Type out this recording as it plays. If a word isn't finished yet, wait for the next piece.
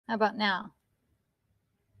How about now?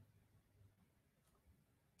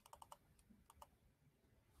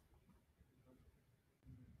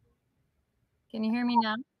 Can you hear me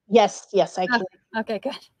now? Yes, I can. Okay,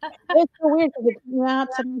 good. It's so weird because it came out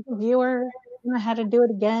to the viewer, and I had to do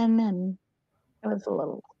it again, and it was a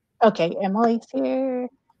little. Okay, Emily's here.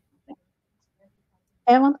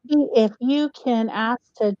 Emily, if you can ask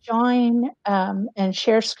to join and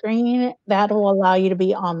share screen, that will allow you to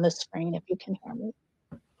be on the screen if you can hear me.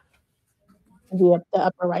 It'll be at the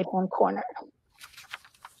upper right-hand corner.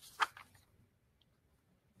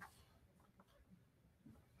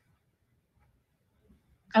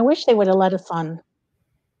 I wish they would have let us on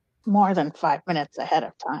more than 5 minutes ahead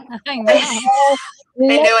of time. I know. I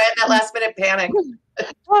know, I had that last minute panic.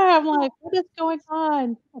 I'm like, what is going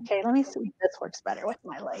on? Okay, let me see if this works better with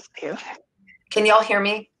my light too. Can y'all hear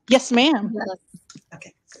me? Yes, ma'am. Yes.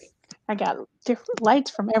 Okay, great. I got different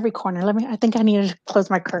lights from every corner. I think I need to close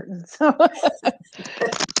my curtains.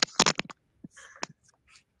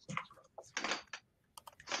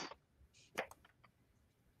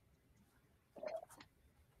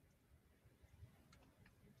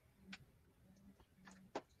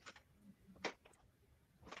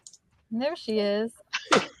 There she is.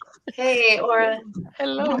 Hey, Aura.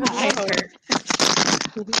 Hello.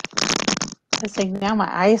 I say now my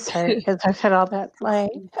eyes hurt because I've had all that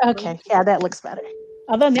light. Okay, yeah, that looks better.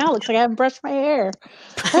 Although now it looks like I haven't brushed my hair.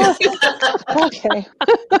 Okay.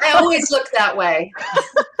 I always look that way.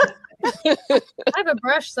 I have a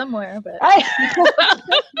brush somewhere, but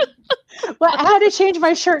well, I had to change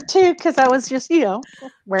my shirt too because I was just,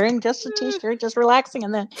 wearing just a t-shirt, just relaxing,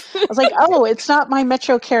 and then I was like, oh, it's not my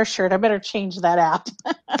Metro Care shirt. I better change that out.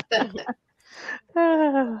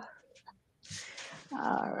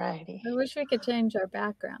 All righty. I wish we could change our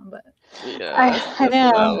background, but Yeah, I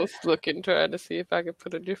know. I was trying to see if I could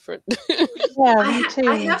put a different. Yeah, me too.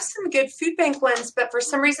 I have some good food bank ones, but for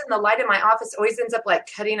some reason the light in my office always ends up like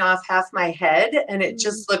cutting off half my head, and it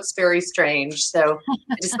just looks very strange. So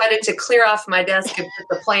I decided to clear off my desk and put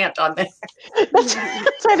the plant on there.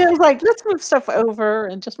 So I was like, let's move stuff over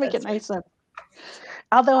and just make it nicer.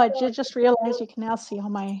 Although I did just realize you can now see all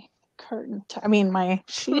my my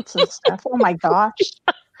sheets and stuff. Oh my gosh.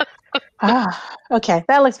 Okay,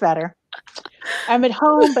 that looks better. I'm at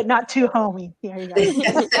home, but not too homey. Here you go.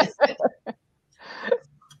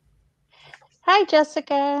 Hi,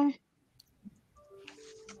 Jessica.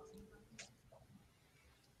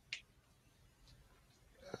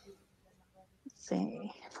 Let's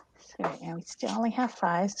see. And we still only have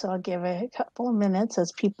 5, so I'll give it a couple of minutes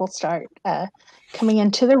as people start coming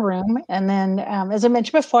into the room. And then, as I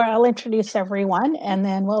mentioned before, I'll introduce everyone, and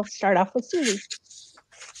then we'll start off with Susie.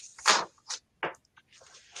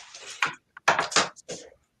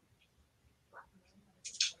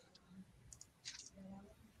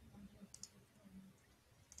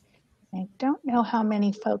 I don't know how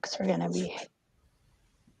many folks are going to be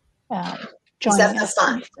joining us.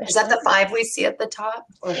 Is that the 5 we see at the top?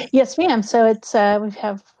 Or? Yes, ma'am. So it's we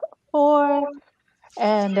have 4,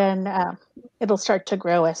 and then it'll start to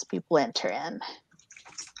grow as people enter in.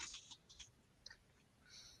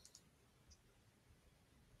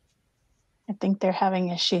 I think they're having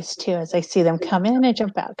issues too as I see them come in and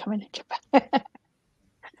jump out, come in and jump out.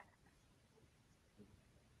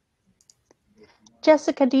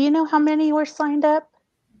 Jessica, do you know how many were signed up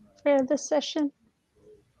for this session?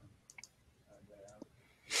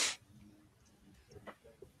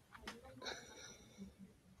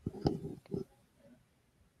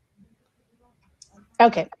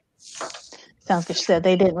 Okay. Sounds good. She said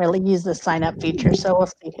they didn't really use the sign up feature, so we'll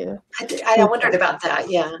see who. I wondered about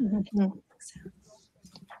that, yeah. Mm-hmm.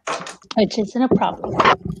 Which isn't a problem.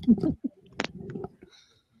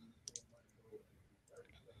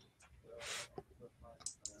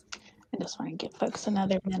 I just want to give folks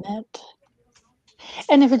another minute.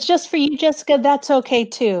 And if it's just for you, Jessica, that's okay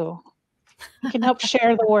too. You can help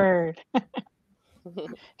share the word.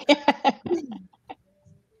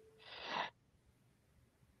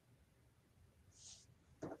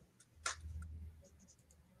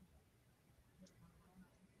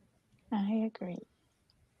 I agree.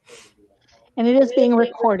 And it is being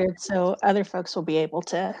recorded, so other folks will be able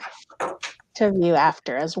to view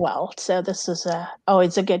after as well. So this is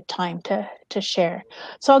always a good time to share.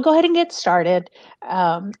 So I'll go ahead and get started.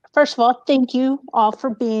 First of all, thank you all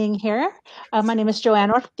for being here. My name is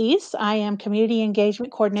Joanne Ortiz. I am Community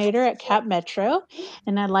Engagement Coordinator at Cap Metro,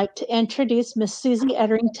 and I'd like to introduce Ms. Susie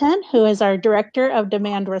Edrington, who is our Director of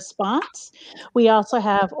Demand Response. We also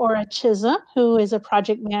have Aura Chisholm, who is a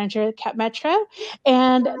Project Manager at Cap Metro,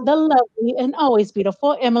 and the lovely and always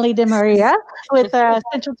beautiful Emily DeMaria with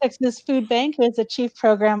Central Texas Food Bank, Bank, who is the Chief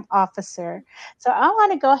Program Officer. So I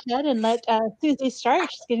want to go ahead and let Susie start.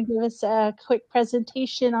 She's going to give us a quick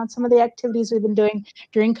presentation on some of the activities we've been doing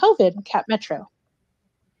during COVID at Cap Metro.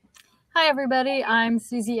 Hi, everybody. I'm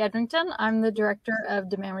Susie Edrington. I'm the Director of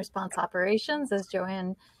Demand Response Operations, as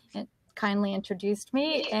Joanne kindly introduced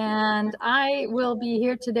me. And I will be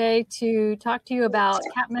here today to talk to you about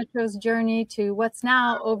Cap Metro's journey to what's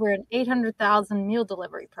now over an 800,000 meal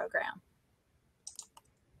delivery program.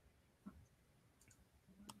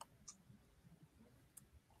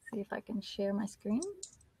 See if I can share my screen.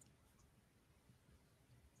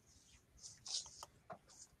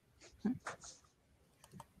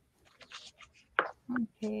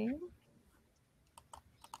 Okay.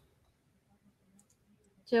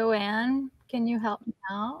 Joanne, can you help me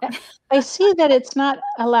out? I see that it's not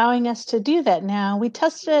allowing us to do that now. We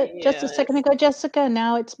tested it just a second ago, Jessica, and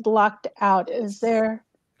now it's blocked out. Is there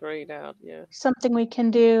grayed out? Yeah. something we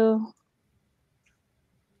can do?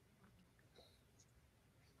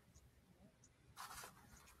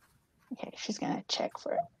 Okay, she's going to check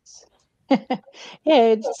for us. Yeah,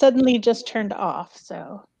 it suddenly just turned off,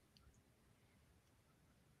 so.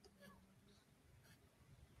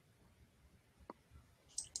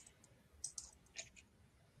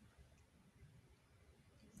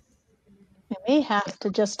 We may have to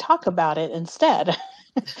just talk about it instead.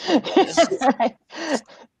 Right.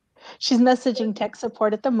 She's messaging tech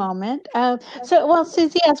support at the moment. Well,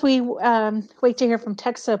 Susie, as we wait to hear from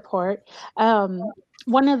tech support,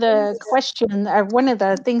 one of the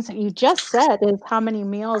things that you just said is how many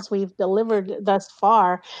meals we've delivered thus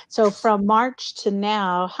far. So from March to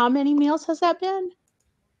now, how many meals has that been?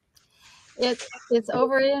 It's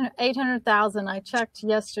over 800,000. I checked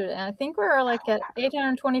yesterday. I think we're like at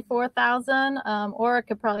 824,000, or I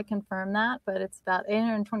could probably confirm that, but it's about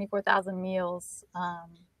 824,000 meals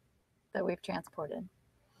that we've transported.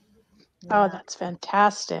 Yeah. Oh, that's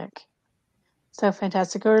fantastic. So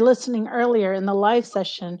fantastic. We were listening earlier in the live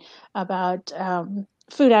session about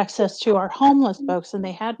food access to our homeless folks, and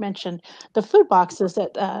they had mentioned the food boxes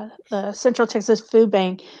that the Central Texas Food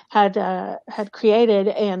Bank had created,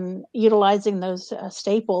 and utilizing those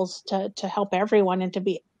staples to help everyone and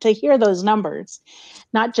to hear those numbers,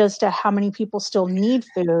 not just how many people still need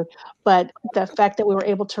food, but the fact that we were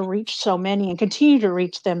able to reach so many and continue to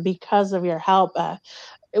reach them because of your help.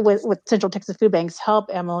 With Central Texas Food Bank's help,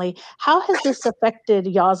 Emily, how has this affected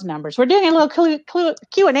y'all's numbers? We're doing a little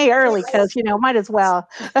Q&A early because, might as well.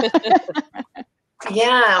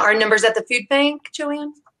 Yeah, our numbers at the food bank,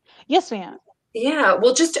 Joanne? Yes, ma'am. Yeah,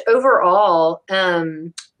 well, just overall,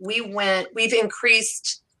 we've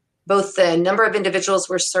increased both the number of individuals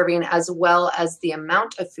we're serving as well as the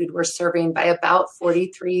amount of food we're serving by about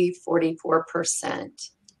 44%.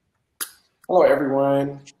 Hello,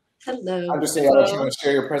 everyone. Hello. I'm just saying I'm trying to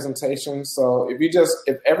share your presentation. So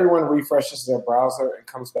if everyone refreshes their browser and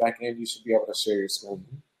comes back in, you should be able to share your screen.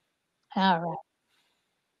 All right.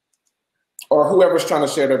 Or whoever's trying to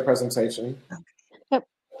share their presentation. Yep.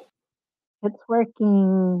 It's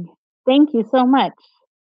working. Thank you so much.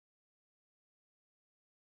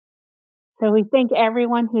 So we thank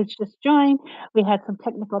everyone who's just joined. We had some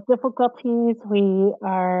technical difficulties.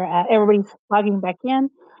 Everybody's logging back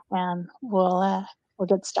in, and we'll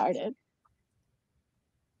get started.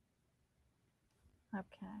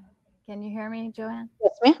 Okay. Can you hear me, Joanne?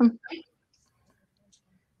 Yes, ma'am.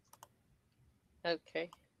 Okay.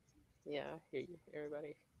 Yeah, I hear you,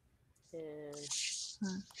 everybody. And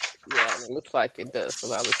yeah, it looks like it does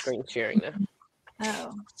allow the screen sharing now. Oh.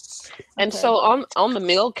 Okay. And so on the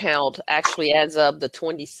meal count, actually, as of the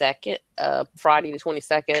 22nd, Friday the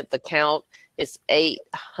 22nd, the count is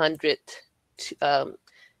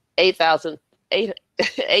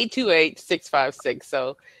 828,656.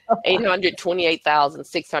 So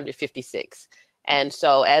 828,656. And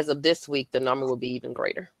so as of this week, the number will be even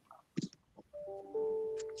greater.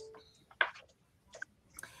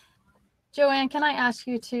 Joanne, can I ask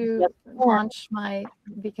you to launch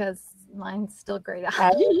because mine's still grayed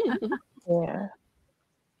out. Yeah.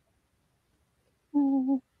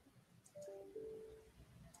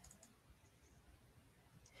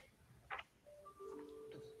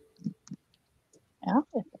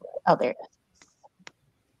 Oh, there it is.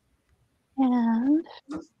 And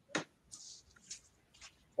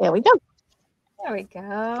there we go. There we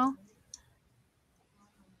go.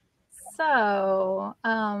 So,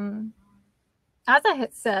 as I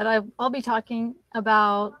had said, I'll be talking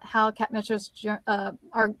about how Cap Metro's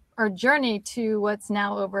our journey to what's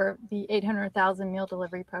now over the 800,000 meal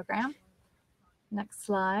delivery program. Next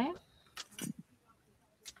slide.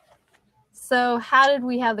 So how did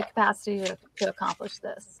we have the capacity to accomplish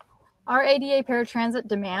this? Our ADA paratransit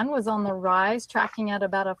demand was on the rise, tracking at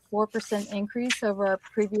about a 4% increase over our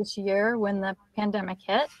previous year when the pandemic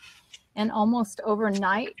hit. And almost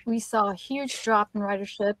overnight, we saw a huge drop in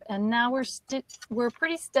ridership, and now we're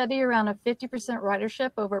pretty steady around a 50%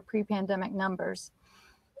 ridership over pre-pandemic numbers.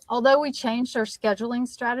 Although we changed our scheduling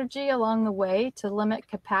strategy along the way to limit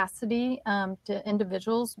capacity to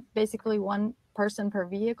individuals, basically one person per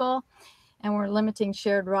vehicle, and we're limiting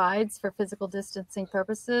shared rides for physical distancing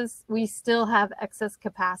purposes, we still have excess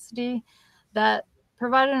capacity that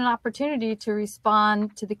provided an opportunity to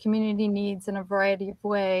respond to the community needs in a variety of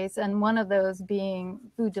ways, and one of those being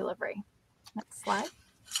food delivery. Next slide.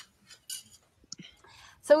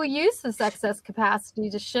 So we use this excess capacity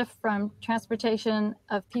to shift from transportation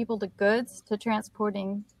of people to goods to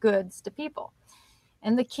transporting goods to people.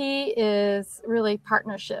 And the key is really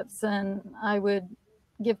partnerships. And I would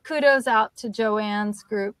give kudos out to Joanne's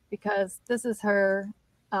group because this is her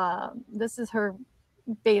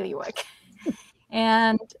bailiwick.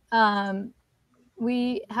 And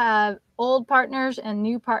we have old partners and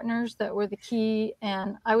new partners that were the key.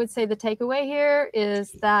 And I would say the takeaway here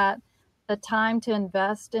is that the time to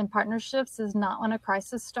invest in partnerships is not when a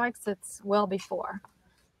crisis strikes, it's well before.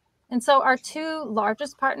 And so our two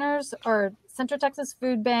largest partners are Central Texas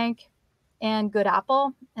Food Bank and Good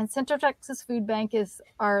Apple. And Central Texas Food Bank is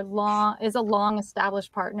a long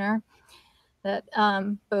established partner that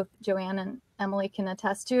both Joanne and Emily can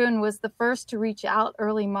attest to, and was the first to reach out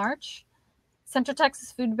early March. Central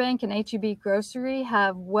Texas Food Bank and H-E-B Grocery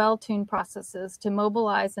have well-tuned processes to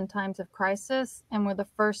mobilize in times of crisis, and were the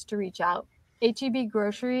first to reach out. H-E-B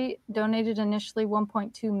Grocery donated initially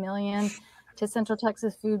 $1.2 million to Central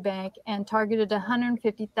Texas Food Bank and targeted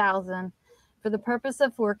 $150,000 for the purpose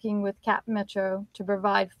of working with Cap Metro to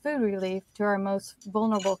provide food relief to our most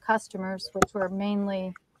vulnerable customers, which were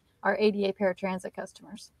mainly our ADA paratransit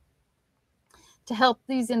customers, to help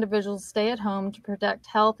these individuals stay at home to protect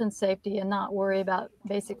health and safety and not worry about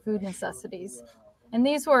basic food necessities. And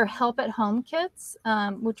these were help at home kits,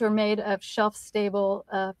 which were made of shelf-stable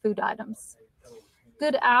food items.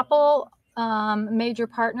 Good Apple, major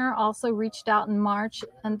partner, also reached out in March,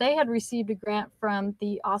 and they had received a grant from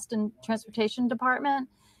the Austin Transportation Department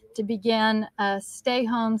to begin a Stay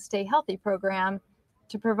Home, Stay Healthy program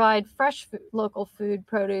to provide fresh local food,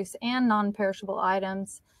 produce, and non-perishable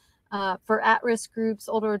items for at-risk groups,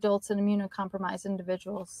 older adults, and immunocompromised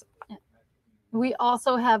individuals. We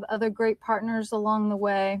also have other great partners along the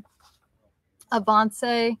way.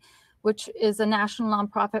 Avance, which is a national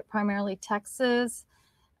nonprofit, primarily Texas,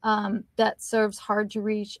 that serves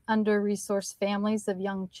hard-to-reach, under-resourced families of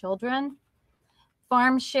young children.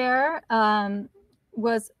 Farm Share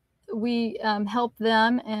we helped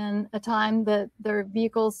them in a time that their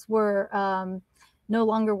vehicles were no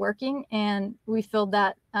longer working, and we filled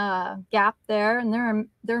that gap there. And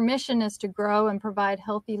their mission is to grow and provide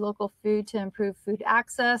healthy local food to improve food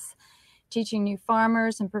access, teaching new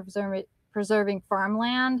farmers, and preserving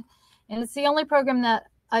farmland. And it's the only program that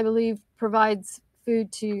I believe provides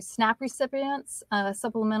food to SNAP recipients, a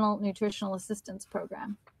supplemental nutritional assistance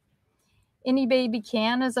program. Any Baby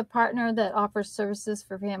Can is a partner that offers services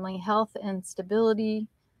for family health and stability.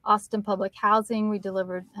 Austin Public Housing, we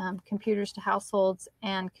delivered computers to households,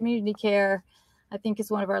 and Community Care, I think, is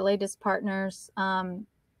one of our latest partners. And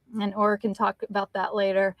Ora can talk about that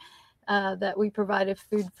later, that we provided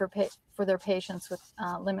food for their patients with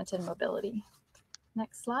limited mobility.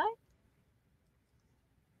 Next slide.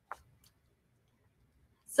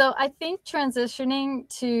 So I think transitioning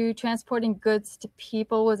to transporting goods to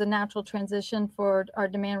people was a natural transition for our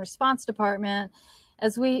demand response department,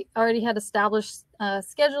 as we already had established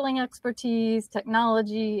scheduling expertise,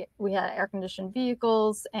 technology. We had air-conditioned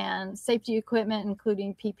vehicles and safety equipment,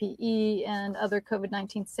 including PPE and other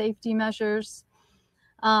COVID-19 safety measures.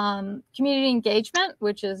 Community engagement,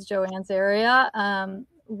 which is Joanne's area,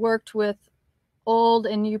 worked with old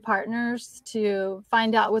and new partners to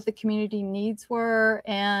find out what the community needs were,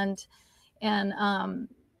 and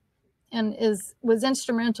was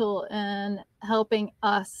instrumental in helping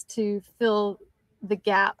us to fill the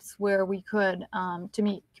gaps where we could to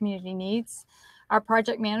meet community needs. Our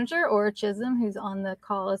project manager, Ora Chisholm, who's on the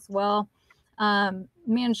call as well,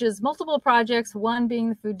 manages multiple projects, one being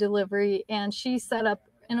the food delivery, and she set up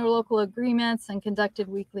interlocal agreements and conducted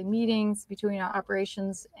weekly meetings between our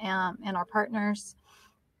operations and our partners.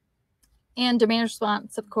 And demand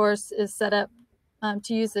response, of course, is set up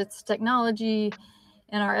to use its technology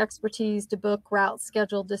and our expertise to book, route,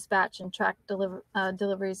 schedule, dispatch, and track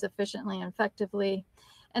deliveries efficiently and effectively.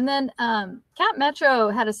 And then Cap Metro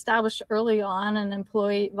had established early on an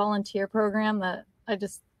employee volunteer program that I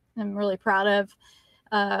just am really proud of.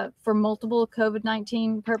 for multiple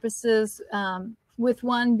COVID-19 purposes, with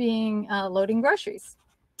one being loading groceries.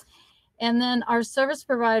 And then our service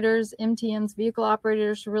providers, MTMs, vehicle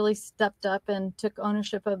operators, really stepped up and took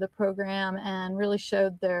ownership of the program and really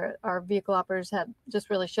showed our vehicle operators had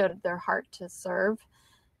just really showed their heart to serve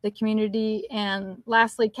the community. And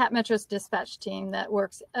lastly, Cap Metro's dispatch team that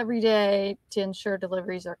works every day to ensure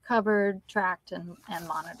deliveries are covered, tracked, and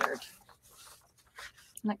monitored.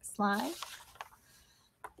 Next slide.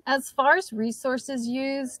 As far as resources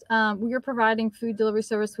used, we are providing food delivery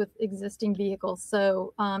service with existing vehicles.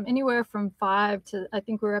 So anywhere from 5 to, I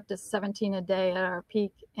think we're up to 17 a day at our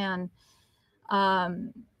peak, and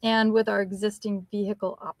with our existing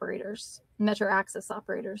vehicle operators, Metro Access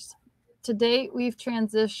operators. To date, we've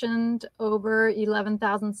transitioned over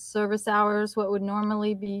 11,000 service hours, what would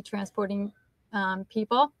normally be transporting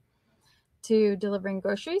people, to delivering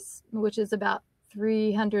groceries, which is about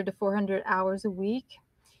 300 to 400 hours a week.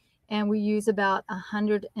 And we use about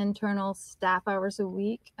 100 internal staff hours a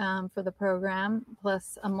week for the program,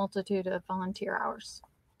 plus a multitude of volunteer hours.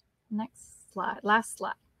 Next slide, last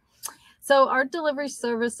slide. So our delivery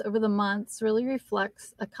service over the months really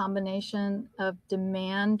reflects a combination of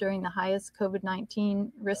demand during the highest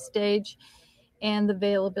COVID-19 risk stage and the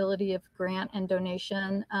availability of grant and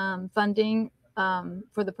donation funding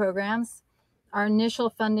for the programs. Our initial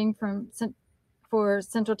funding for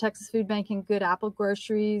Central Texas Food Bank and Good Apple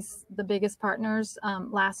Groceries, the biggest partners,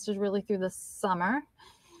 lasted really through the summer,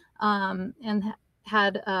 and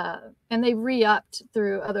they re-upped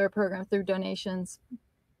through other programs, through donations,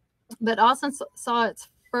 but also saw its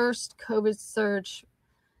first COVID surge,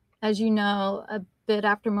 as you know, a bit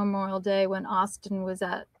after Memorial Day, when Austin was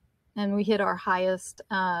and we hit our highest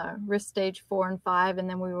risk stage 4 and 5, and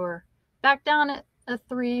then we were back down at a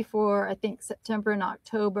 3 for, I think, September and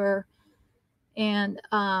October. And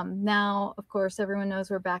now, of course, everyone knows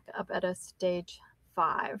we're back up at a stage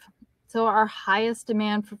 5. So our highest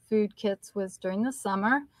demand for food kits was during the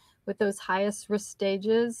summer with those highest risk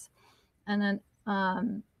stages. And then,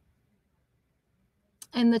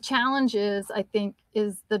 and the challenge is, I think,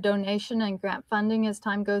 is the donation and grant funding as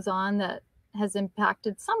time goes on that has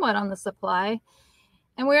impacted somewhat on the supply.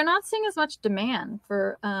 And we're not seeing as much demand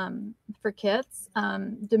for kits.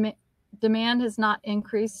 Demand has not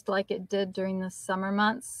increased like it did during the summer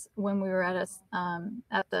months when we were at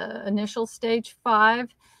the initial stage 5,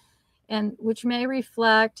 and which may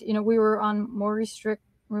reflect, we were on more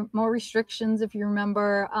restrictions, if you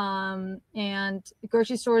remember, and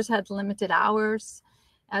grocery stores had limited hours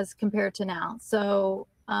as compared to now. So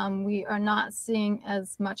we are not seeing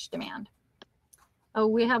as much demand. Oh,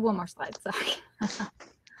 we have one more slide, sorry.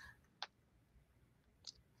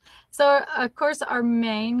 So, of course, our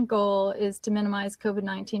main goal is to minimize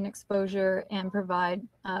COVID-19 exposure and provide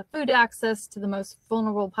food access to the most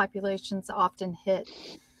vulnerable populations often hit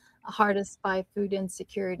hardest by food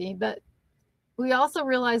insecurity. But we also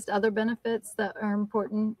realized other benefits that are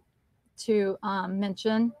important to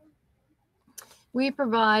mention. We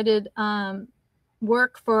provided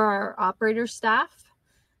work for our operator staff,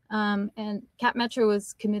 and Cap Metro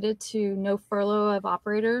was committed to no furlough of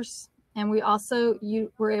operators. And we also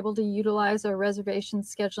were able to utilize our reservation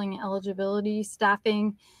scheduling and eligibility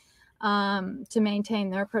staffing to maintain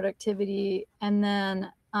their productivity. And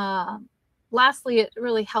then lastly, it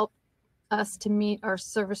really helped us to meet our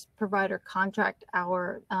service provider contract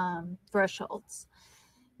hour thresholds,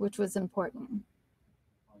 which was important.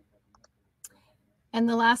 And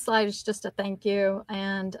the last slide is just a thank you,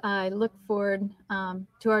 and I look forward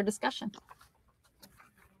to our discussion.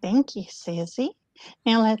 Thank you, Susie.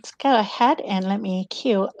 Now let's go ahead and let me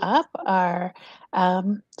queue up our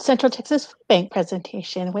Central Texas Food Bank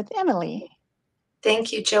presentation with Emily.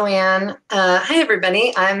 Thank you, Joanne. Hi,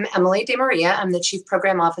 everybody. I'm Emily DeMaria. I'm the Chief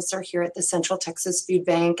Program Officer here at the Central Texas Food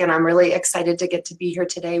Bank, and I'm really excited to get to be here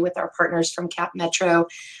today with our partners from Cap Metro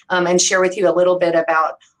and share with you a little bit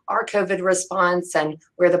about our COVID response and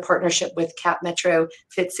where the partnership with Cap Metro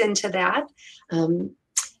fits into that.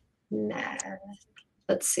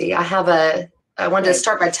 Let's see, I wanted to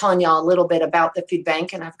start by telling y'all a little bit about the food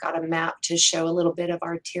bank, and I've got a map to show a little bit of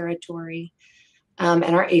our territory and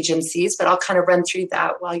our agencies, but I'll kind of run through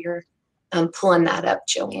that while you're pulling that up,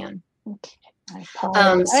 Joanne. Okay, I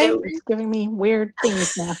apologize. It's giving me weird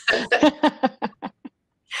things now.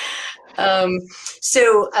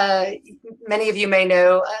 So many of you may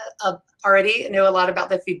know already know a lot about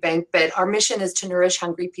the food bank, but our mission is to nourish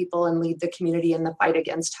hungry people and lead the community in the fight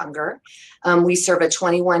against hunger. We serve a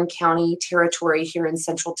 21 county territory here in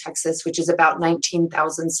Central Texas, which is about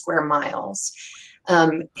 19,000 square miles.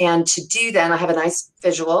 And to do that, I have a nice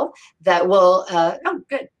visual that will,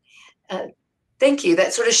 Thank you.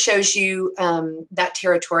 That sort of shows you that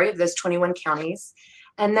territory of those 21 counties.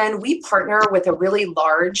 And then we partner with a really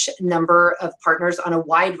large number of partners on a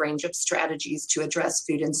wide range of strategies to address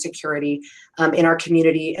food insecurity in our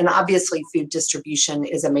community. And obviously, food distribution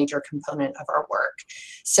is a major component of our work.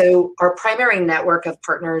 So our primary network of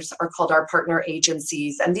partners are called our partner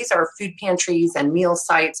agencies. And these are food pantries and meal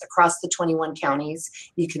sites across the 21 counties.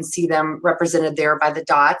 You can see them represented there by the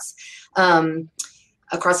dots.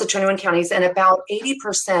 Across the 21 counties, and about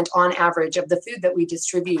 80% on average of the food that we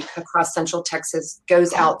distribute across Central Texas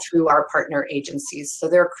goes out through our partner agencies. So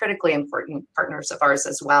they're critically important partners of ours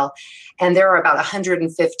as well. And there are about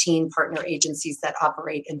 115 partner agencies that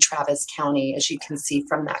operate in Travis County, as you can see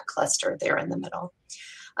from that cluster there in the middle.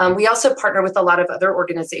 We also partner with a lot of other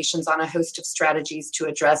organizations on a host of strategies to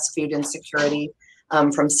address food insecurity,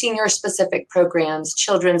 from senior-specific programs,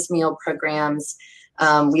 children's meal programs.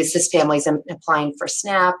 We assist families in applying for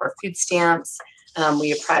SNAP or food stamps.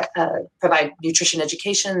 We provide nutrition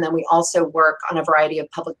education. And then we also work on a variety of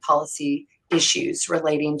public policy issues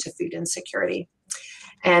relating to food insecurity.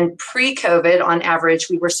 And pre-COVID, on average,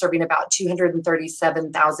 we were serving about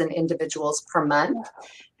 237,000 individuals per month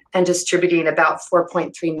and distributing about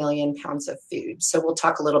 4.3 million pounds of food. So we'll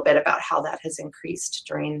talk a little bit about how that has increased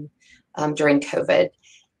during COVID.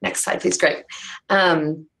 Next slide, please. Great.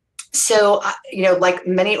 So, like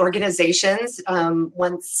many organizations,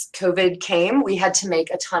 once COVID came, we had to make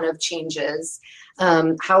a ton of changes.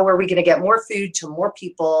 How were we going to get more food to more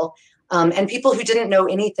people? And people who didn't know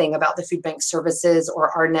anything about the food bank services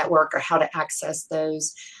or our network or how to access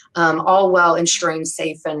those, all while ensuring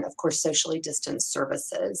safe and, of course, socially distanced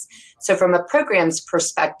services. So from a programs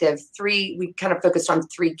perspective, we kind of focused on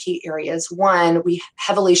three key areas. One, we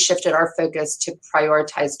heavily shifted our focus to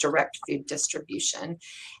prioritize direct food distribution.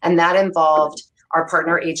 And that involved our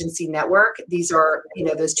partner agency network. These are,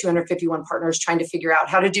 those 251 partners trying to figure out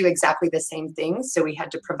how to do exactly the same things. So we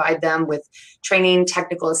had to provide them with training,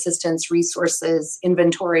 technical assistance, resources,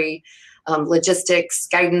 inventory, logistics,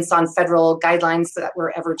 guidance on federal guidelines that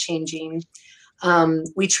were ever changing.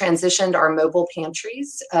 We transitioned our mobile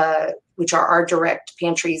pantries, which are our direct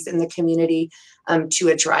pantries in the community, to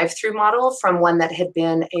a drive-through model from one that had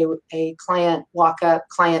been a client walk-up,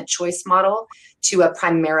 client choice model to a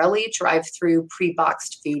primarily drive-through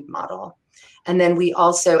pre-boxed food model. And then we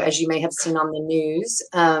also, as you may have seen on the news,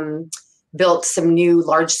 built some new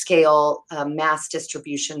large-scale mass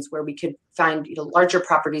distributions where we could find larger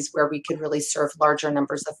properties where we could really serve larger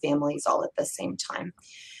numbers of families all at the same time.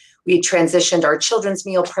 We transitioned our children's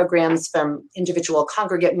meal programs from individual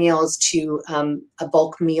congregate meals to a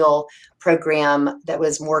bulk meal program that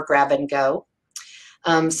was more grab and go.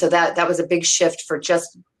 So that was a big shift for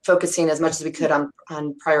just focusing as much as we could on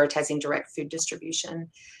prioritizing direct food distribution.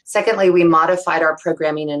 Secondly, we modified our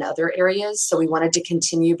programming in other areas. So we wanted to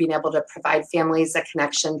continue being able to provide families a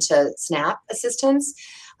connection to SNAP assistance.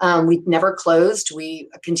 We never closed. We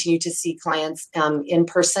continue to see clients in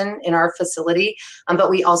person in our facility, but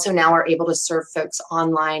we also now are able to serve folks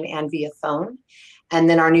online and via phone. And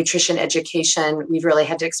then our nutrition education, we've really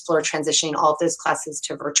had to explore transitioning all of those classes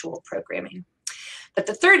to virtual programming. But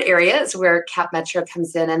the third area is where Cap Metro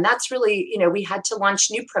comes in, and that's really, we had to launch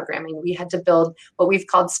new programming. We had to build what we've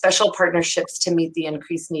called special partnerships to meet the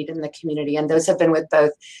increased need in the community, and those have been with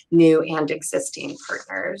both new and existing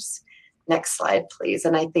partners. Next slide, please.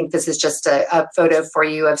 And I think this is just a photo for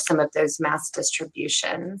you of some of those mass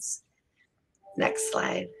distributions. Next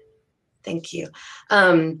slide. Thank you.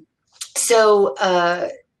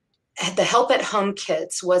 The Help at Home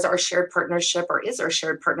kits was our shared partnership, or is our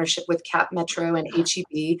shared partnership with Cap Metro and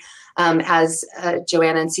HEB. As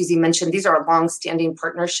Joanna and Susie mentioned, these are longstanding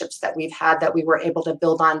partnerships that we've had that we were able to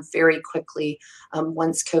build on very quickly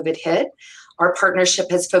once COVID hit. Our partnership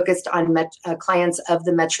has focused on clients of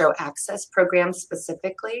the Metro Access program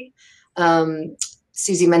specifically.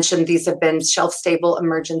 Susie mentioned these have been shelf-stable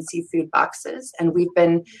emergency food boxes, and we've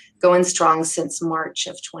been going strong since March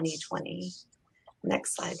of 2020.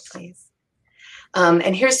 Next slide, please.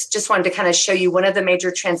 And here's just wanted to kind of show you one of the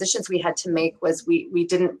major transitions we had to make was we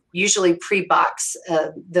didn't usually pre-box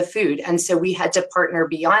the food. And so we had to partner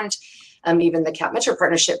beyond even the Cap Metro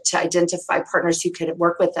partnership to identify partners who could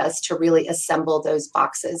work with us to really assemble those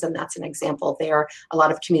boxes. And that's an example there. A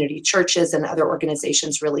lot of community churches and other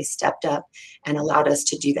organizations really stepped up and allowed us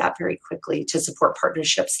to do that very quickly to support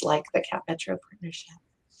partnerships like the Cap Metro partnership.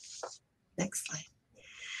 Next slide.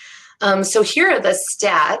 So here are the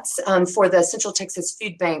stats for the Central Texas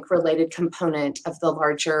Food Bank related component of the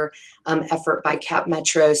larger effort by Cap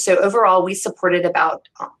Metro. So overall, we supported about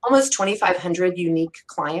almost 2,500 unique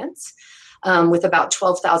clients. with about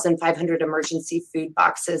 12,500 emergency food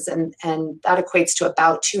boxes, and that equates to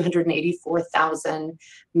about 284,000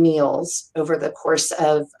 meals over the course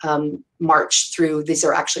of March through, these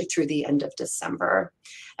are actually through the end of December.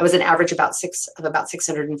 It was an average of about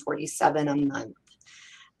 647 a month.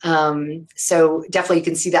 So definitely you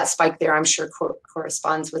can see that spike there. I'm sure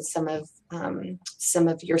corresponds with some of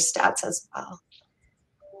your stats as well.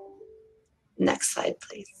 Next slide,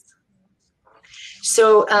 please.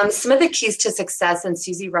 So some of the keys to success, and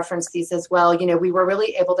Susie referenced these as well, we were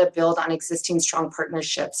really able to build on existing strong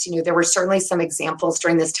partnerships. There were certainly some examples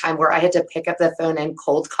during this time where I had to pick up the phone and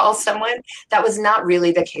cold call someone. That was not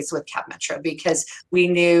really the case with Cap Metro, because we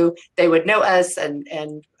knew they would know us and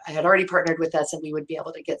I had already partnered with us, and we would be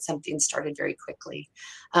able to get something started very quickly.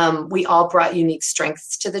 We all brought unique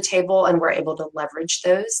strengths to the table, and were able to leverage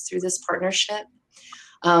those through this partnership.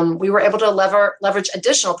 We were able to leverage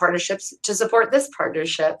additional partnerships to support this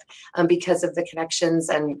partnership because of the connections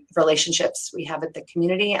and relationships we have with the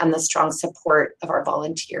community and the strong support of our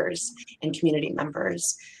volunteers and community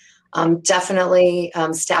members. Definitely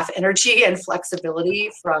staff energy and flexibility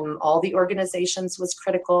from all the organizations was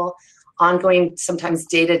critical. Ongoing, sometimes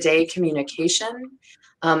day-to-day communication,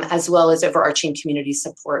 as well as overarching community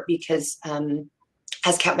support, because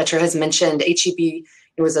as Cap Metro has mentioned, HEB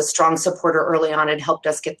was a strong supporter early on and helped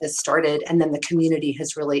us get this started. And then the community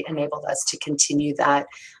has really enabled us to continue that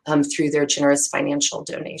through their generous financial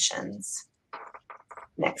donations.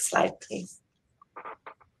 Next slide, please.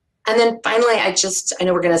 And then finally, I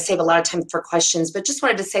know we're going to save a lot of time for questions, but just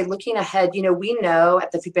wanted to say, looking ahead, we know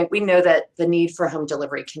at the food bank, we know that the need for home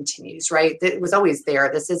delivery continues, right? It was always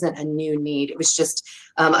there. This isn't a new need. It was just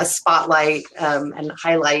a spotlight and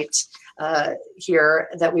highlight here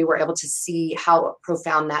that we were able to see how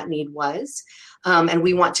profound that need was. And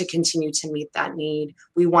we want to continue to meet that need.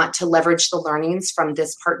 We want to leverage the learnings from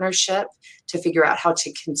this partnership to figure out how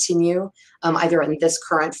to continue either in this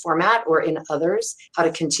current format or in others, how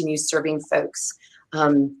to continue serving folks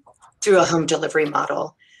through a home delivery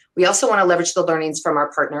model. We also want to leverage the learnings from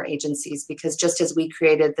our partner agencies, because just as we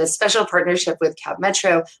created this special partnership with Cap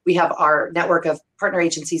Metro, we have our network of partner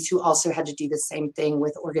agencies who also had to do the same thing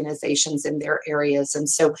with organizations in their areas. And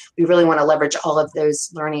so we really want to leverage all of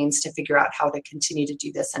those learnings to figure out how to continue to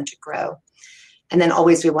do this and to grow. And then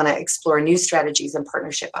always we want to explore new strategies and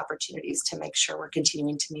partnership opportunities to make sure we're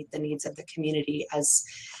continuing to meet the needs of the community as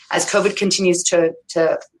COVID continues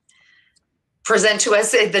to present to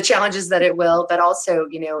us the challenges that it will, but also,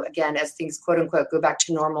 again, as things quote unquote go back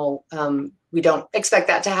to normal, we don't expect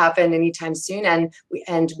that to happen anytime soon.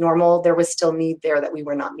 And normal, there was still need there that we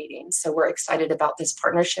were not meeting. So we're excited about this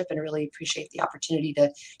partnership and really appreciate the opportunity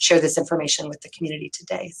to share this information with the community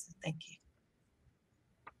today. So thank you.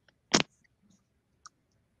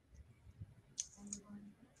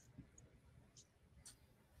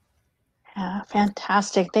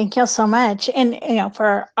 Fantastic. Thank you so much. And,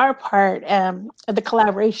 for our part, the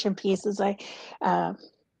collaboration piece, as I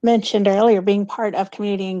mentioned earlier, being part of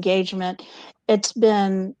community engagement, it's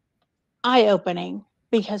been eye-opening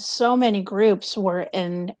because so many groups were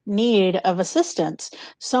in need of assistance.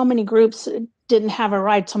 So many groups didn't have a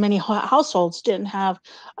ride. So many households didn't have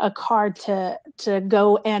a car to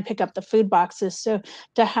go and pick up the food boxes. So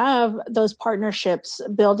to have those partnerships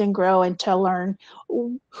build and grow, and to learn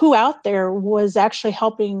who out there was actually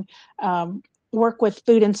helping work with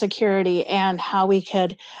food insecurity and how we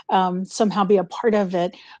could somehow be a part of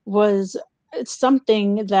it, was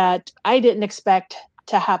something that I didn't expect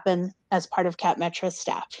to happen as part of Cap Metro's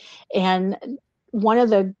staff. And one of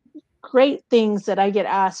the great things that I get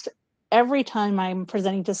asked every time I'm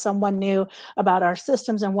presenting to someone new about our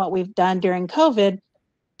systems and what we've done during COVID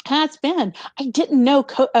has been, I didn't know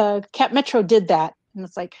Cap Metro did that. And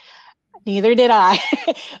it's like, neither did I.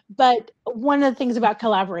 But one of the things about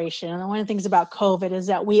collaboration and one of the things about COVID is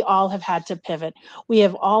that we all have had to pivot. We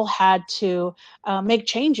have all had to make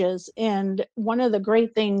changes. And one of the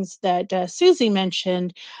great things that Susie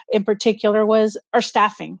mentioned in particular was our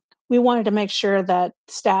staffing. We wanted to make sure that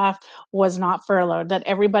staff was not furloughed, that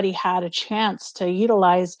everybody had a chance to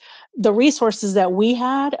utilize the resources that we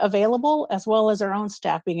had available, as well as our own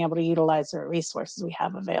staff being able to utilize the resources we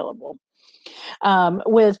have available.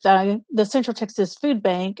 With the Central Texas Food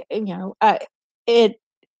Bank, it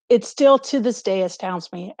still to this day astounds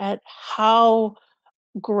me at how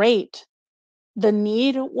great the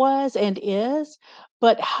need was and is,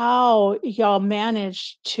 but how y'all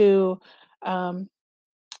managed to, I'm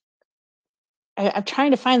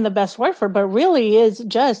trying to find the best word for it, but really is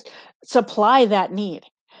just supply that need.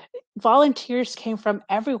 Volunteers came from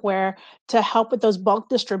everywhere to help with those bulk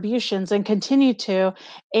distributions and continue to,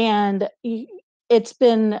 and it's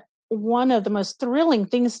been one of the most thrilling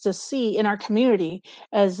things to see in our community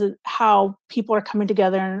as how people are coming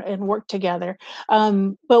together and work together.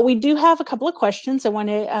 But we do have a couple of questions. I want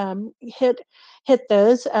to hit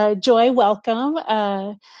those. Joy, welcome.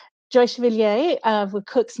 Joy Chevalier with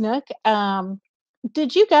Cook's Nook.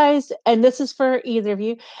 Did you guys, and this is for either of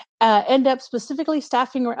you, end up specifically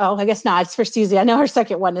staffing, or, oh, I guess not, it's for Susie. I know her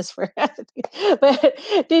second one is for, but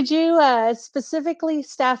did you specifically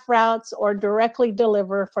staff routes or directly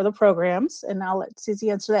deliver for the programs? And I'll let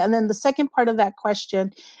Susie answer that. And then the second part of that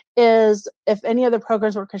question is if any other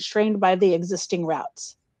programs were constrained by the existing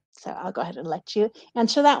routes. So I'll go ahead and let you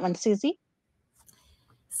answer that one, Susie.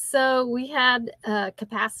 So we had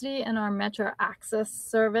capacity in our Metro Access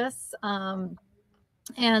service.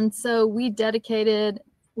 And so we've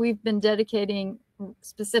been dedicating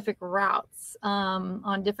specific routes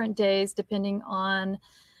on different days, depending on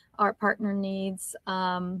our partner needs,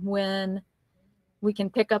 when we can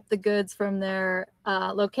pick up the goods from their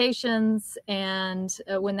locations, and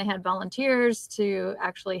when they had volunteers to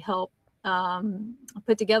actually help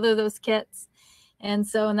put together those kits. And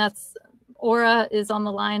that's Aura is on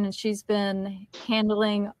the line, and she's been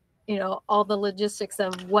handling all the logistics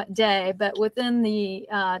of what day, but within the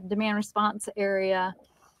demand response area,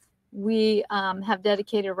 we have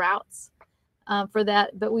dedicated routes for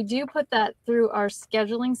that. But we do put that through our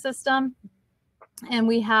scheduling system, and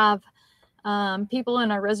we have people in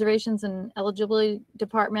our reservations and eligibility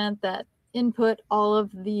department that input all of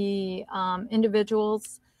the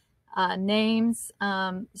individuals' names.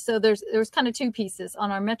 So there's kind of two pieces. On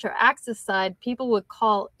our Metro Access side, people would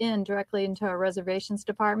call in directly into our reservations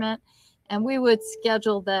department, and we would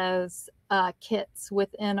schedule those kits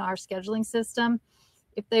within our scheduling system.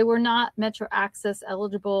 If they were not Metro Access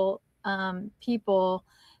eligible people,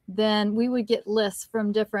 then we would get lists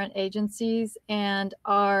from different agencies, and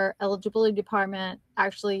our eligibility department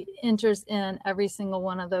actually enters in every single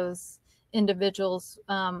one of those individuals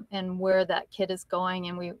and where that kit is going,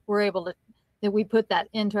 and we were able to we put that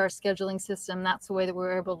into our scheduling system. That's the way that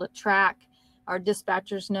we're able to track. Our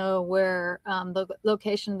dispatchers know where the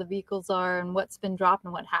location of the vehicles are and what's been dropped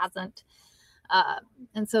and what hasn't,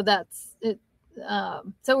 and so that's it.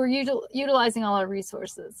 So we're utilizing all our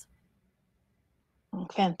resources.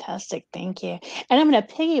 Fantastic, thank you. And I'm going to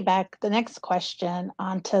piggyback the next question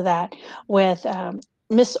onto that with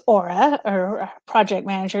Miss Aura, our project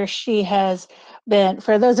manager. She has been,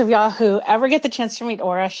 for those of y'all who ever get the chance to meet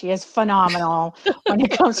Aura, she is phenomenal when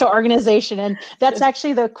it comes to organization. And that's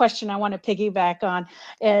actually the question I want to piggyback on,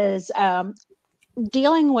 is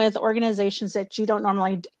dealing with organizations that you don't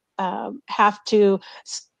normally have to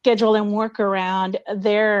schedule and work around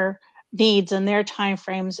their needs and their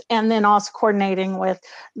timeframes, and then also coordinating with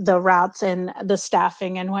the routes and the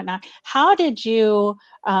staffing and whatnot. How did you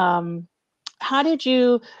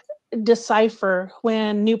decipher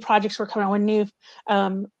when new projects were coming, when new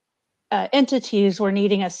entities were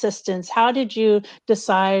needing assistance? How did you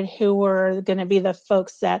decide who were going to be the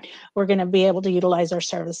folks that were going to be able to utilize our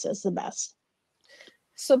services the best?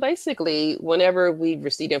 So basically, whenever we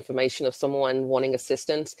receive information of someone wanting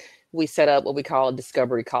assistance, we set up what we call a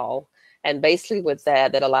discovery call. And basically with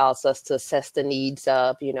that allows us to assess the needs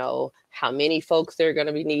of, how many folks they're going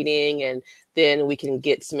to be needing. And then we can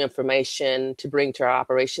get some information to bring to our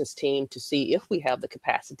operations team to see if we have the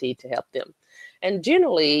capacity to help them. And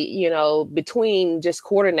generally, between just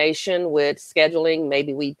coordination with scheduling,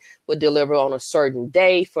 maybe we would deliver on a certain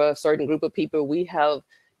day for a certain group of people. We have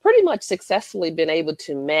pretty much successfully been able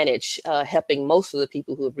to manage helping most of the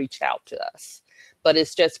people who have reached out to us. But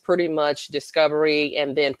it's just pretty much discovery,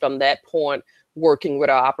 and then from that point, working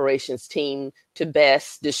with our operations team to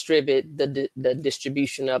best distribute the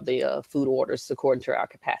distribution of the food orders according to our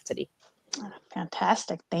capacity.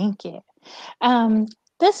 Fantastic, thank you.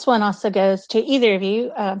 This one also goes to either of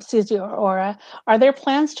you, Susie or Aura. Are there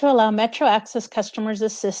plans to allow Metro Access customers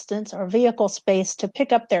assistance or vehicle space to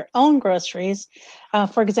pick up their own groceries?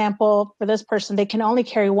 For example, for this person, they can only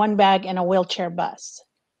carry one bag in a wheelchair bus.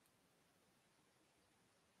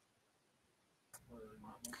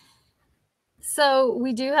 So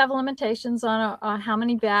we do have limitations on how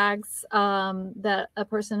many bags that a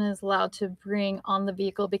person is allowed to bring on the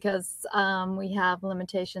vehicle, because we have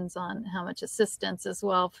limitations on how much assistance as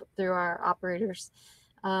well through our operators,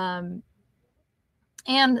 and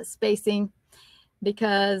spacing,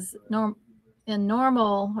 because in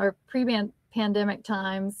normal or pre-pandemic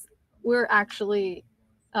times, we're actually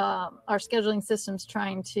our scheduling system's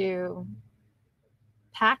trying to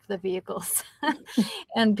pack the vehicles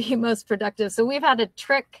and be most productive. So we've had to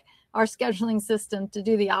trick our scheduling system to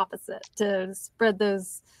do the opposite, to spread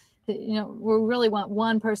those you know, we really want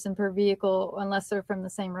one person per vehicle unless they're from the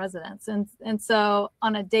same residence. And so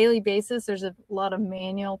on a daily basis, there's a lot of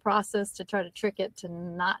manual process to try to trick it to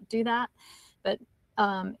not do that. But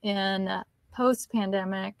in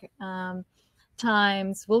post-pandemic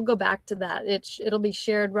times, we'll go back to that. It'll be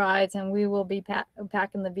shared rides, and we will be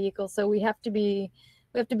packing the vehicle. So we have to be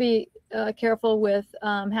careful with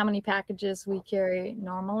how many packages we carry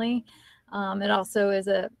normally. It also is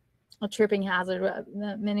a tripping hazard.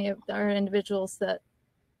 Many of our individuals that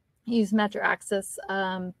use Metro Access,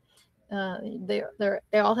 they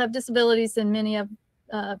all have disabilities, and many of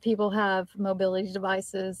people have mobility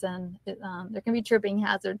devices, and there can be tripping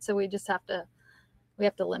hazards. So we just have to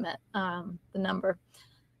limit the number.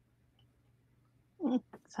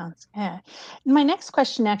 Sounds good. My next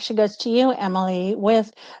question actually goes to you, Emily,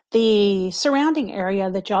 with the surrounding area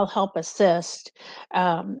that y'all help assist.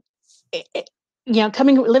 You know,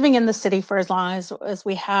 living in the city for as long as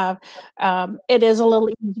we have, it is a little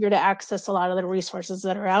easier to access a lot of the resources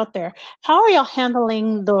that are out there. How are y'all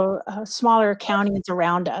handling the smaller counties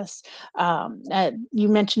around us? You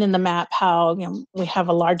mentioned in the map how, you know, we have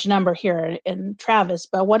a large number here in Travis,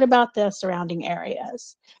 but what about the surrounding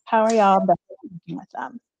areas? How are y'all working with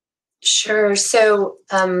them? Sure. So,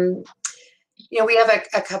 you know, we have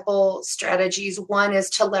a couple strategies. One is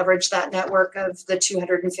to leverage that network of the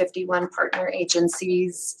 251 partner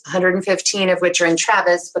agencies, 115 of which are in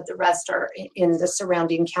Travis, but the rest are in the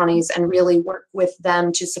surrounding counties, and really work with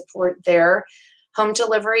them to support their home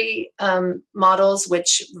delivery models,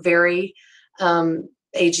 which vary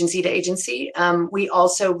agency to agency. We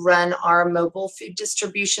also run our mobile food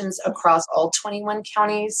distributions across all 21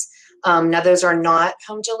 counties. Now, those are not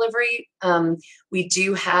home delivery. We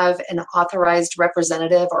do have an authorized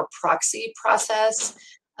representative or proxy process,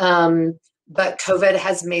 but COVID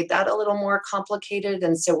has made that a little more complicated.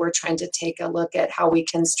 And so we're trying to take a look at how we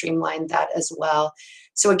can streamline that as well.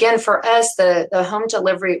 So again, for us, the home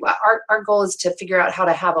delivery, our goal is to figure out how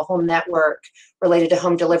to have a whole network related to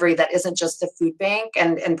home delivery that isn't just the food bank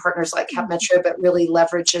and partners like Cap Metro, but really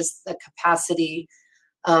leverages the capacity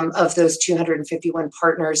of those 251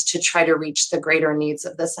 partners to try to reach the greater needs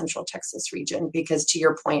of the Central Texas region. Because to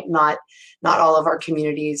your point, not all of our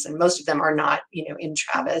communities, and most of them are not, you know, in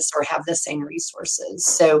Travis or have the same resources.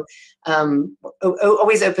 So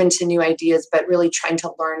always open to new ideas, but really trying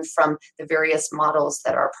to learn from the various models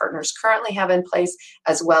that our partners currently have in place,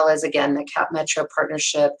 as well as, again, the Cap Metro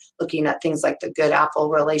partnership, looking at things like the Good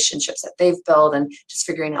Apple relationships that they've built, and just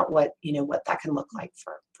figuring out what that can look like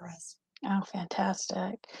for us. Oh,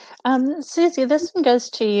 fantastic. Susie, this one goes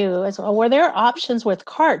to you as well. Were there options with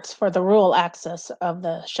carts for the rural access of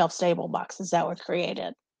the shelf-stable boxes that were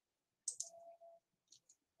created?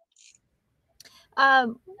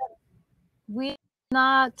 We did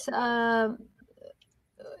not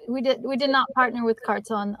partner with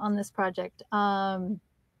carts on this project. That's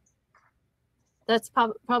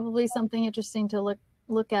probably something interesting to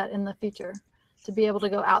look at in the future, to be able to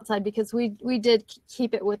go outside, because we did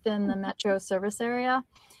keep it within the Metro service area.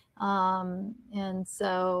 And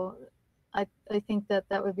so I think that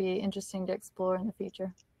would be interesting to explore in the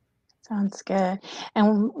future. Sounds good.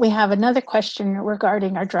 And we have another question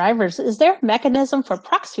regarding our drivers. Is there a mechanism for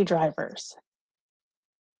proxy drivers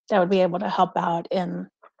that would be able to help out in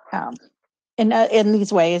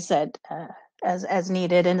these ways that as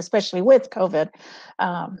needed, and especially with COVID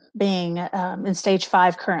being in stage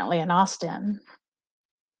 5 currently in Austin?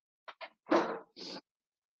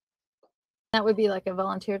 That would be like a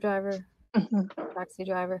volunteer driver, proxy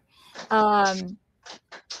driver.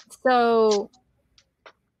 So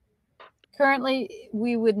currently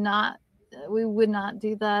we would not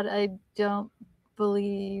do that. I don't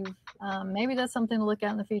believe, maybe that's something to look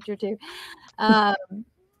at in the future too.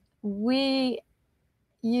 We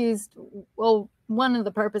used, well, one of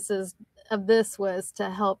the purposes of this was to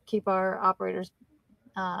help keep our operators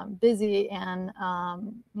busy and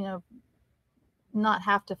you know, not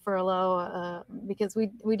have to furlough because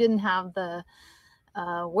we didn't have the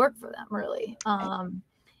work for them really.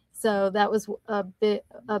 So that was a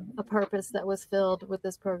purpose that was filled with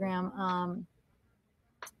this program,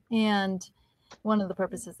 and one of the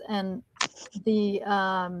purposes. And the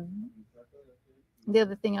other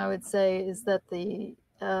thing I would say is that the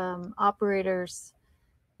operators,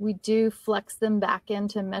 we do flex them back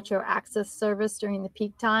into Metro Access service during the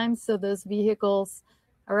peak times. So those vehicles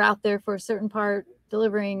are out there for a certain part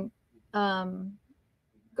delivering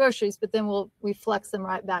groceries, but then we flex them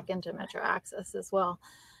right back into Metro Access as well.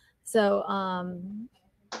 So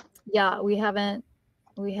yeah, we haven't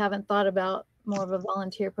thought about more of a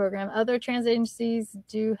volunteer program. Other trans agencies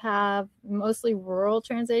do have, mostly rural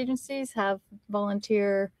trans agencies have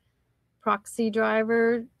volunteer proxy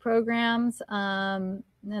driver programs, and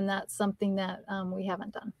that's something that we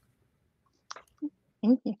haven't done.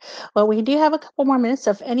 Thank you. Well, we do have a couple more minutes.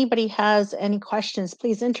 So if anybody has any questions,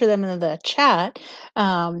 please enter them in the chat.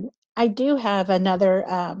 I do have another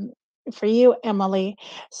for you, Emily.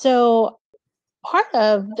 So part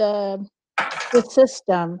of the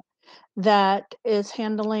system that is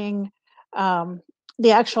handling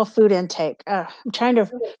the actual food intake. I'm trying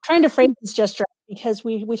to phrase this just right, because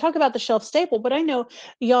we talk about the shelf stable, but I know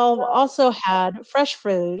y'all also had fresh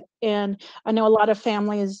food, and I know a lot of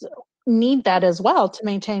families need that as well to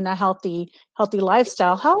maintain a healthy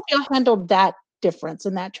lifestyle. How have y'all handled that difference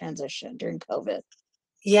in that transition during COVID?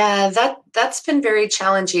 Yeah, that's been very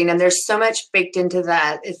challenging, and there's so much baked into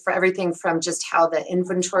that, for everything from just how the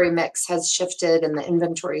inventory mix has shifted and the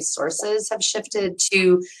inventory sources have shifted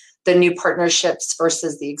to the new partnerships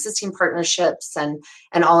versus the existing partnerships and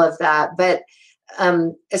all of that. But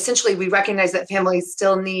essentially, we recognize that families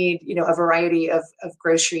still need, a variety of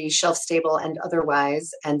grocery, shelf stable and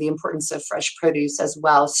otherwise, and the importance of fresh produce as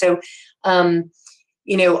well. So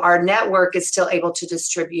our network is still able to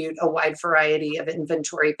distribute a wide variety of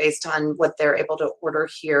inventory based on what they're able to order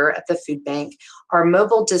here at the food bank. Our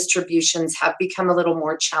mobile distributions have become a little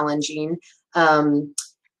more challenging,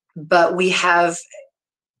 but we have,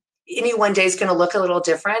 any one day is going to look a little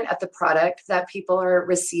different at the product that people are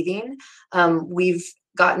receiving. We've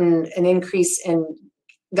gotten an increase in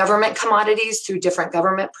government commodities through different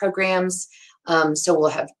government programs. So we'll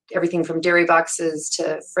have everything from dairy boxes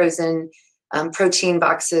to frozen protein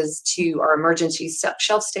boxes to our emergency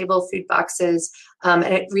shelf-stable food boxes. And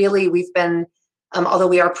it really, we've been, although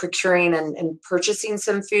we are procuring and purchasing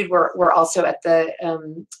some food, we're also at the,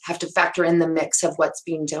 have to factor in the mix of what's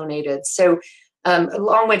being donated. So a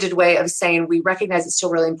long-winded way of saying we recognize it's still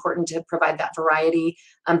really important to provide that variety,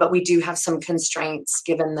 but we do have some constraints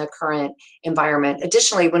given the current environment.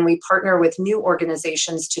 Additionally, when we partner with new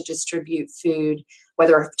organizations to distribute food,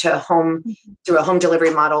 whether to home through a home delivery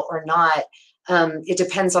model or not, it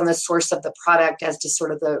depends on the source of the product as to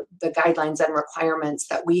sort of the guidelines and requirements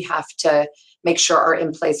that we have to make sure are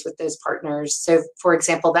in place with those partners. So, for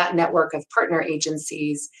example, that network of partner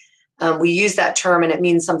agencies, we use that term and it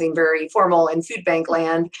means something very formal in food bank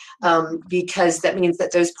land, because that means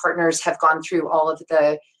that those partners have gone through all of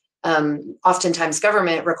the oftentimes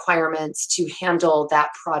government requirements to handle that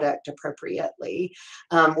product appropriately.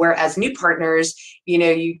 Whereas new partners,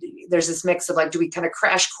 there's this mix of like, do we kind of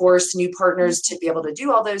crash course new partners to be able to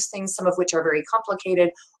do all those things, some of which are very complicated,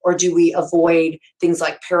 or do we avoid things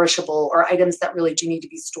like perishable or items that really do need to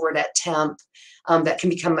be stored at temp, that can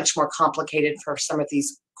become much more complicated for some of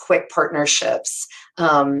these quick partnerships.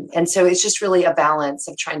 And so it's just really a balance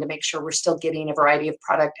of trying to make sure we're still getting a variety of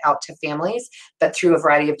product out to families, but through a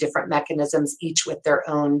variety of different mechanisms, each with their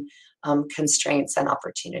own constraints and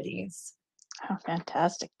opportunities. Oh,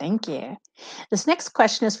 fantastic. Thank you. This next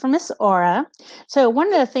question is from Miss Aura. So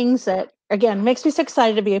one of the things that, again, makes me so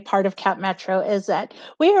excited to be a part of Cap Metro is that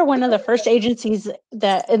we are one of the first agencies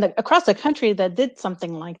that across the country that did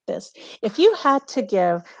something like this. If you had to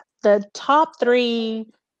give the top 3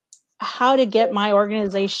 how to get my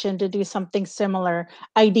organization to do something similar,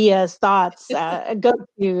 ideas, thoughts,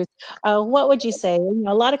 go-tos, what would you say?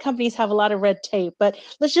 A lot of companies have a lot of red tape, but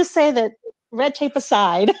let's just say that red tape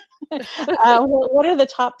aside, what are the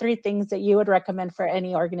top 3 things that you would recommend for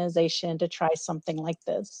any organization to try something like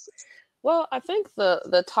this? Well, I think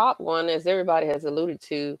the top one, as everybody has alluded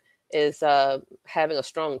to, is having a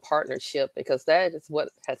strong partnership, because that is what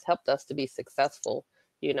has helped us to be successful.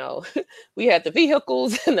 We had the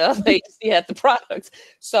vehicles and the other agency had the products.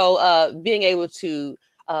 So being able to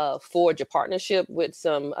forge a partnership with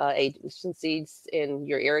some agencies in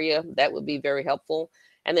your area, that would be very helpful.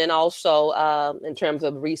 And then also in terms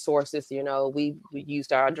of resources, we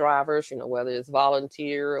used our drivers, whether it's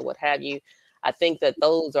volunteer or what have you. I think that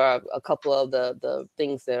those are a couple of the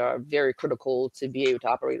things that are very critical to be able to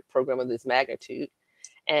operate a program of this magnitude.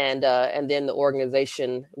 And then the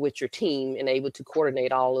organization with your team and able to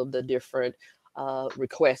coordinate all of the different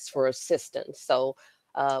requests for assistance. So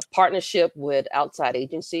partnership with outside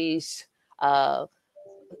agencies,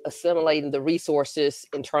 assimilating the resources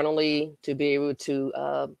internally to be able to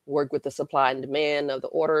work with the supply and demand of the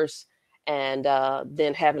orders, and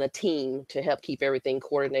then having a team to help keep everything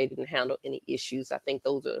coordinated and handle any issues. I think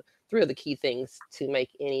those are 3 of the key things to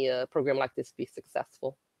make any program like this be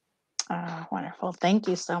successful. Wonderful. Thank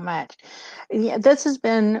you so much. Yeah, this has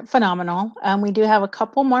been phenomenal. We do have a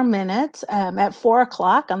couple more minutes. At 4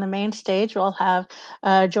 o'clock on the main stage, we'll have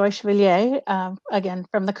Joy Chevalier, again,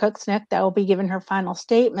 from the Cook's Nook, that will be giving her final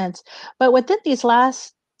statements. But within these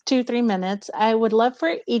last 2-3 minutes, I would love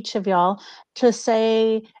for each of y'all to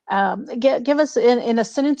say, give us in a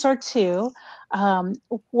sentence or two,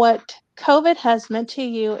 what COVID has meant to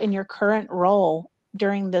you in your current role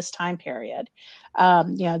during this time period.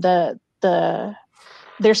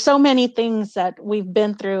 There's so many things that we've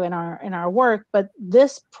been through in our work, but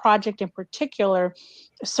this project in particular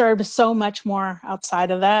served so much more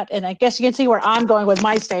outside of that. And I guess you can see where I'm going with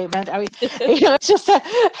my statement. I mean, it's just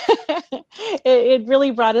it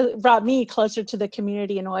really brought me closer to the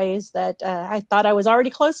community in ways that I thought I was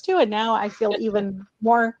already close to, and now I feel even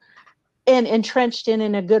more entrenched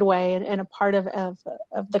in a good way, and a part of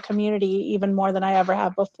the community even more than I ever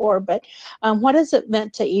have before. But what has it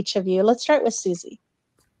meant to each of you? Let's start with Susie.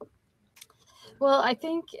 Well, I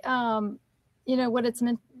think, what it's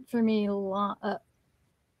meant for me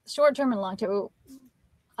short-term and long-term,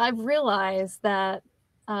 I've realized that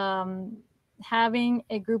having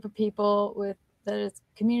a group of people that is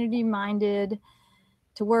community-minded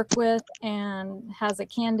to work with and has a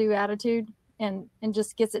can-do attitude and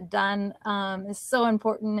just gets it done is so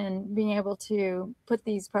important in being able to put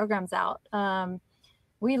these programs out.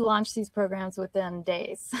 We launched these programs within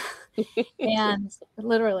days and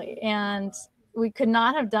literally, and we could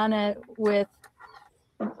not have done it with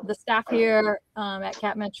the staff here at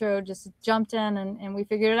Cap Metro. Just jumped in and we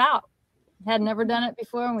figured it out. Had never done it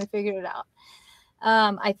before, and we figured it out.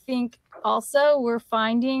 I think also we're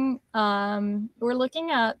finding, we're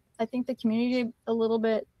looking at, I think, the community a little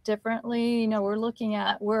bit differently. We're looking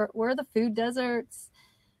at where are the food deserts,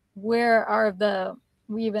 we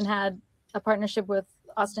even had a partnership with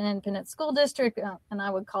Austin Independent School District, and I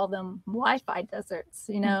would call them Wi-Fi deserts.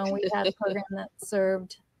 We had a program that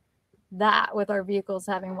served that with our vehicles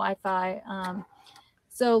having Wi-Fi.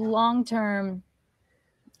 So long-term,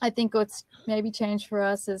 I think what's maybe changed for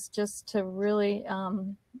us is just to really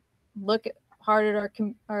look hard at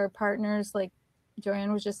our partners, like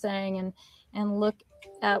Joanne was just saying, and look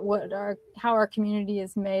at how our community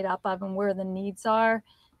is made up of and where the needs are.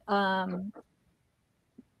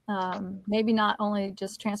 Maybe not only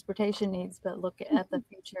just transportation needs, but look at the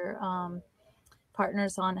future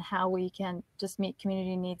partners on how we can just meet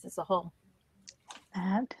community needs as a whole.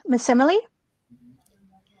 And Miss Emily?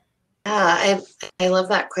 I love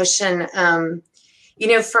that question. For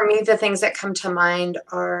me, the things that come to mind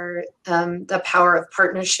are the power of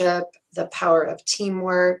partnership, the power of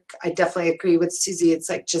teamwork. I definitely agree with Susie. It's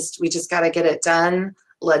like we just got to get it done.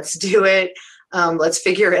 Let's do it. Let's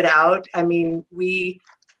figure it out. I mean, we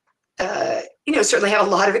certainly have a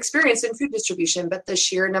lot of experience in food distribution, but the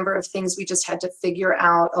sheer number of things we just had to figure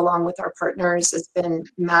out along with our partners has been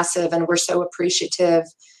massive, and we're so appreciative.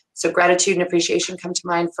 So gratitude and appreciation come to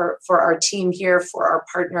mind for our team here, for our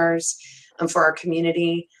partners, and for our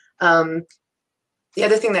community. The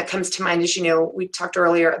other thing that comes to mind is, we talked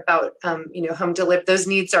earlier about, home delivery. Those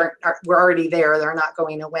needs we're already there. They're not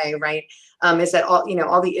going away, right? Is that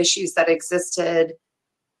all the issues that existed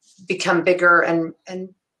become bigger and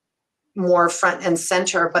more front and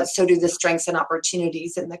center, but so do the strengths and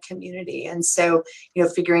opportunities in the community. And so,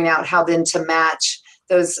 figuring out how then to match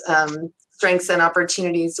those strengths and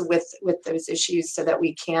opportunities with those issues so that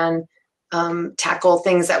we can tackle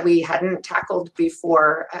things that we hadn't tackled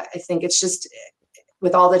before. I think it's just,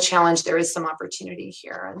 with all the challenge, there is some opportunity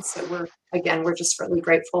here. And so we're just really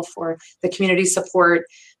grateful for the community support,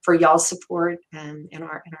 for y'all's support, and in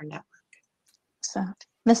our network. So,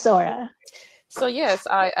 Miss Zora. So yes,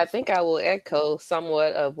 I think I will echo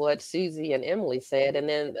somewhat of what Susie and Emily said, and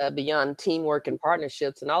then beyond teamwork and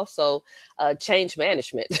partnerships, and also change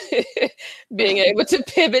management, being able to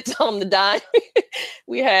pivot on the dime.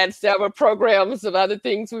 We had several programs of other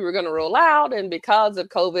things we were going to roll out, and because of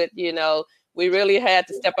COVID, we really had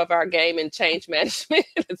to step up our game in change management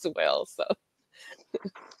as well. So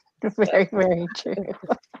very, very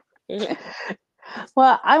true.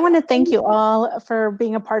 Well, I want to thank you all for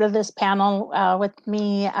being a part of this panel with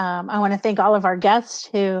me. I want to thank all of our guests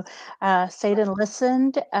who stayed and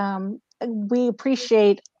listened. We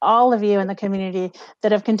appreciate all of you in the community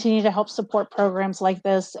that have continued to help support programs like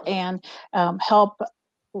this and help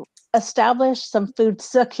establish some food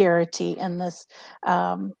security in this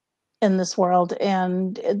world.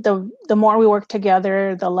 And the more we work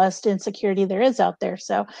together, the less insecurity there is out there.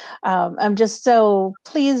 So I'm just so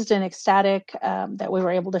pleased and ecstatic that we were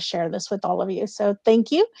able to share this with all of you. So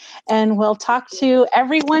thank you. And we'll talk to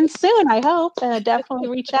everyone soon, I hope. Definitely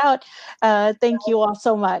reach out. Thank you all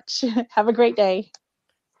so much. Have a great day.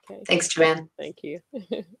 Okay. Thanks, Joanne. Thank you.